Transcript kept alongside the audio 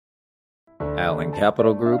Allen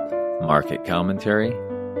Capital Group, Market Commentary,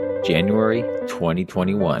 January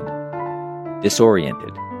 2021.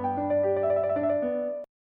 Disoriented.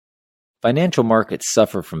 Financial markets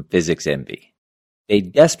suffer from physics envy. They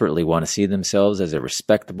desperately want to see themselves as a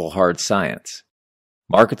respectable hard science.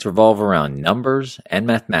 Markets revolve around numbers and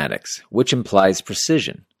mathematics, which implies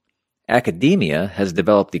precision. Academia has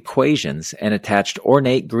developed equations and attached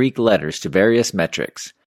ornate Greek letters to various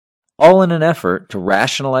metrics, all in an effort to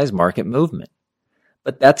rationalize market movement.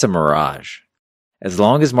 But that's a mirage. As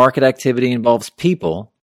long as market activity involves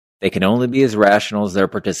people, they can only be as rational as their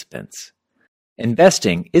participants.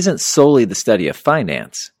 Investing isn't solely the study of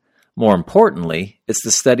finance. More importantly, it's the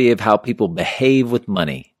study of how people behave with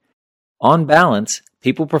money. On balance,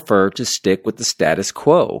 people prefer to stick with the status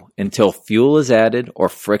quo until fuel is added or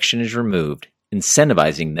friction is removed,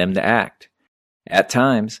 incentivizing them to act. At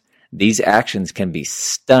times, these actions can be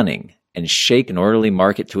stunning and shake an orderly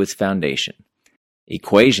market to its foundation.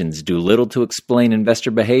 Equations do little to explain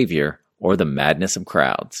investor behavior or the madness of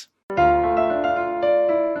crowds.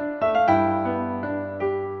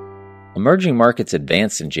 Emerging markets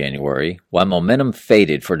advanced in January, while momentum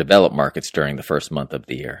faded for developed markets during the first month of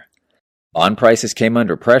the year. Bond prices came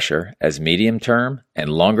under pressure as medium-term and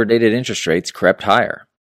longer-dated interest rates crept higher.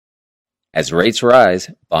 As rates rise,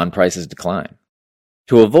 bond prices decline.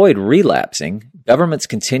 To avoid relapsing, governments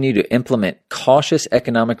continue to implement cautious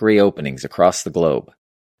economic reopenings across the globe.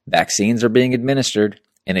 Vaccines are being administered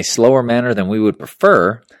in a slower manner than we would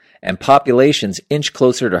prefer, and populations inch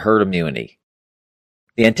closer to herd immunity.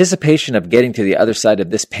 The anticipation of getting to the other side of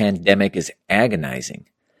this pandemic is agonizing.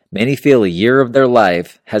 Many feel a year of their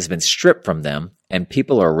life has been stripped from them, and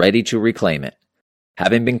people are ready to reclaim it.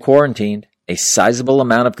 Having been quarantined, a sizable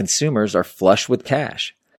amount of consumers are flush with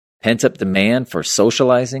cash. Pent-up demand for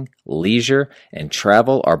socializing, leisure, and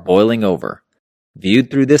travel are boiling over.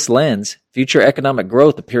 Viewed through this lens, future economic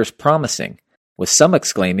growth appears promising, with some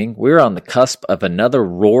exclaiming we're on the cusp of another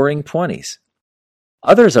roaring 20s.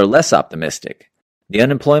 Others are less optimistic. The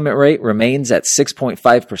unemployment rate remains at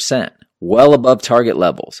 6.5%, well above target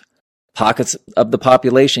levels. Pockets of the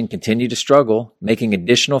population continue to struggle, making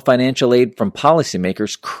additional financial aid from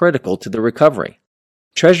policymakers critical to the recovery.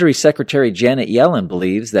 Treasury Secretary Janet Yellen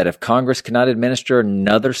believes that if Congress cannot administer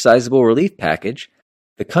another sizable relief package,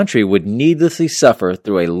 the country would needlessly suffer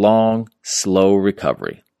through a long, slow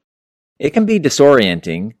recovery. It can be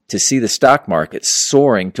disorienting to see the stock market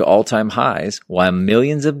soaring to all-time highs while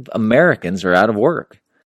millions of Americans are out of work.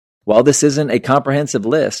 While this isn't a comprehensive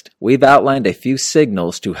list, we've outlined a few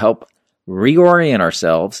signals to help reorient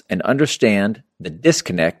ourselves and understand the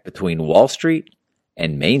disconnect between Wall Street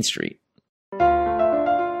and Main Street.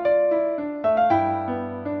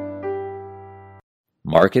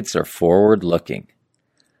 Markets are forward-looking.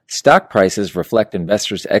 Stock prices reflect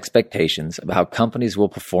investors' expectations of how companies will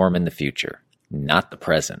perform in the future, not the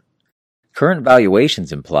present. Current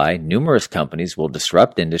valuations imply numerous companies will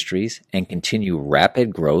disrupt industries and continue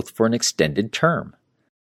rapid growth for an extended term.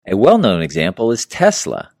 A well-known example is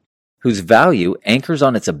Tesla, whose value anchors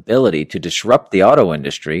on its ability to disrupt the auto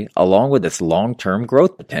industry along with its long-term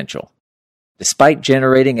growth potential. Despite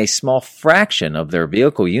generating a small fraction of their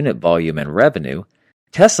vehicle unit volume and revenue,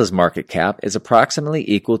 Tesla's market cap is approximately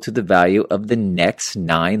equal to the value of the next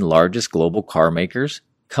 9 largest global car makers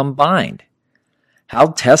combined. How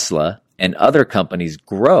Tesla and other companies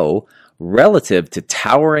grow relative to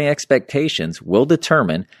towering expectations will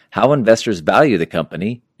determine how investors value the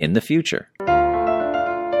company in the future.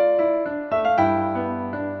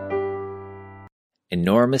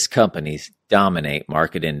 Enormous companies dominate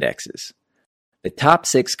market indexes. The top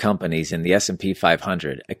 6 companies in the S&P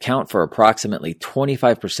 500 account for approximately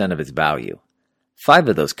 25% of its value. 5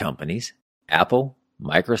 of those companies, Apple,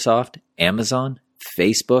 Microsoft, Amazon,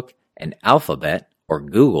 Facebook, and Alphabet, or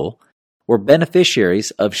Google, were beneficiaries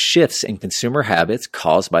of shifts in consumer habits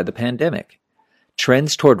caused by the pandemic.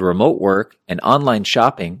 Trends toward remote work and online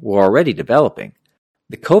shopping were already developing.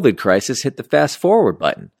 The COVID crisis hit the fast-forward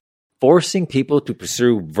button, forcing people to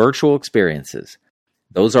pursue virtual experiences.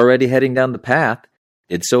 Those already heading down the path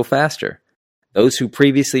did so faster. Those who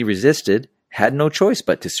previously resisted had no choice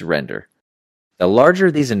but to surrender. The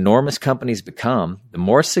larger these enormous companies become, the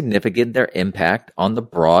more significant their impact on the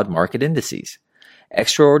broad market indices.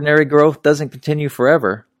 Extraordinary growth doesn't continue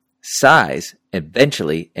forever. Size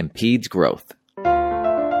eventually impedes growth.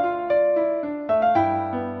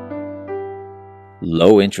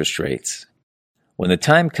 Low interest rates. When the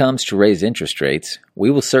time comes to raise interest rates,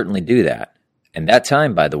 we will certainly do that. And that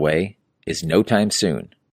time, by the way, is no time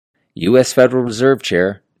soon. U.S. Federal Reserve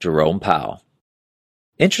Chair Jerome Powell.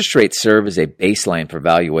 Interest rates serve as a baseline for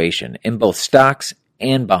valuation in both stocks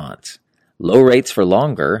and bonds. Low rates for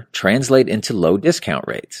longer translate into low discount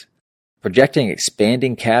rates. Projecting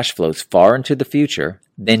expanding cash flows far into the future,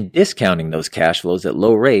 then discounting those cash flows at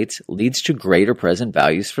low rates leads to greater present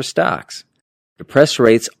values for stocks. Depressed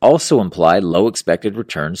rates also imply low expected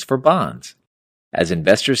returns for bonds. As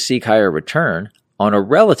investors seek higher return, on a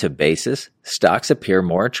relative basis, stocks appear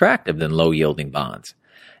more attractive than low-yielding bonds.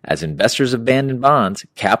 As investors abandon bonds,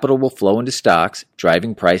 capital will flow into stocks,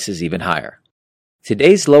 driving prices even higher.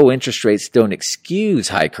 Today's low interest rates don't excuse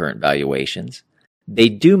high current valuations. They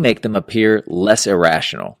do make them appear less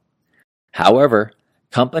irrational. However,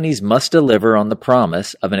 companies must deliver on the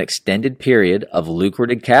promise of an extended period of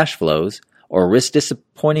lucrative cash flows or risk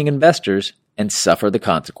disappointing investors and suffer the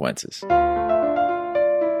consequences.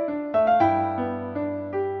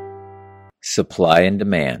 Supply and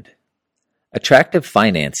demand. Attractive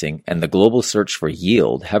financing and the global search for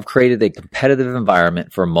yield have created a competitive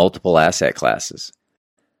environment for multiple asset classes.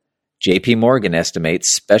 JP Morgan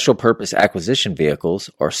estimates special purpose acquisition vehicles,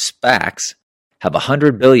 or SPACs, have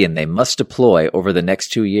 $100 billion they must deploy over the next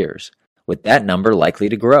 2 years, with that number likely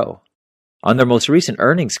to grow. On their most recent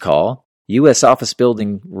earnings call, U.S. office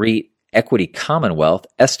building REIT Equity Commonwealth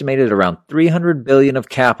estimated around $300 billion of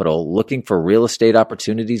capital looking for real estate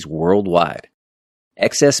opportunities worldwide.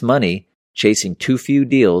 Excess money chasing too few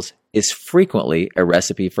deals is frequently a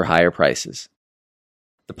recipe for higher prices.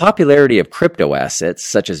 The popularity of crypto assets,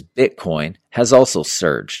 such as Bitcoin, has also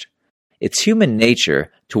surged. It's human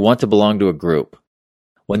nature to want to belong to a group.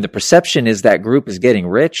 When the perception is that group is getting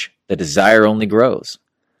rich, the desire only grows.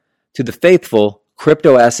 To the faithful,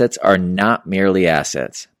 crypto assets are not merely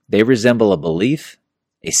assets. They resemble a belief,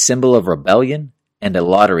 a symbol of rebellion, and a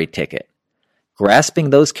lottery ticket. Grasping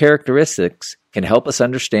those characteristics can help us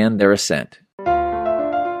understand their ascent.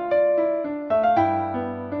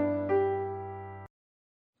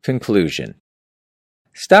 Conclusion.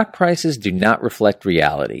 Stock prices do not reflect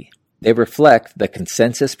reality. They reflect the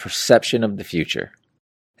consensus perception of the future.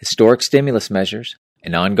 Historic stimulus measures,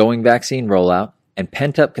 an ongoing vaccine rollout, and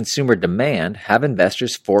pent-up consumer demand have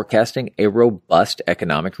investors forecasting a robust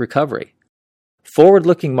economic recovery.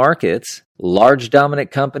 Forward-looking markets, large dominant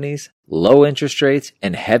companies, low interest rates,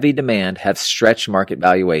 and heavy demand have stretched market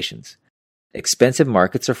valuations. Expensive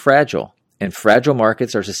markets are fragile, and fragile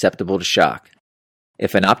markets are susceptible to shock.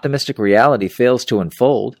 If an optimistic reality fails to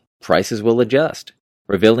unfold, prices will adjust,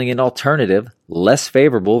 revealing an alternative, less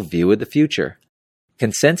favorable view of the future.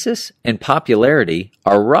 Consensus and popularity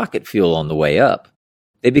are rocket fuel on the way up.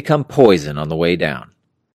 They become poison on the way down.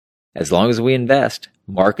 As long as we invest,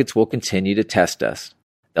 markets will continue to test us.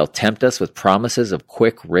 They'll tempt us with promises of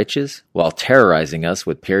quick riches while terrorizing us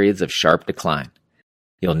with periods of sharp decline.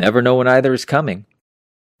 You'll never know when either is coming.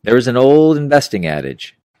 There is an old investing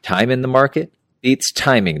adage, time in the market beats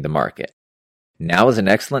timing the market. Now is an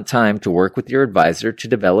excellent time to work with your advisor to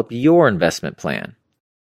develop your investment plan.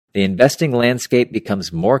 The investing landscape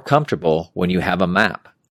becomes more comfortable when you have a map.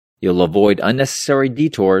 You'll avoid unnecessary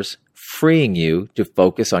detours, freeing you to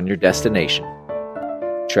focus on your destination.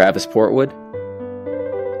 Travis Portwood,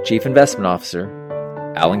 Chief Investment Officer,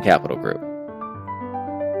 Allen Capital Group.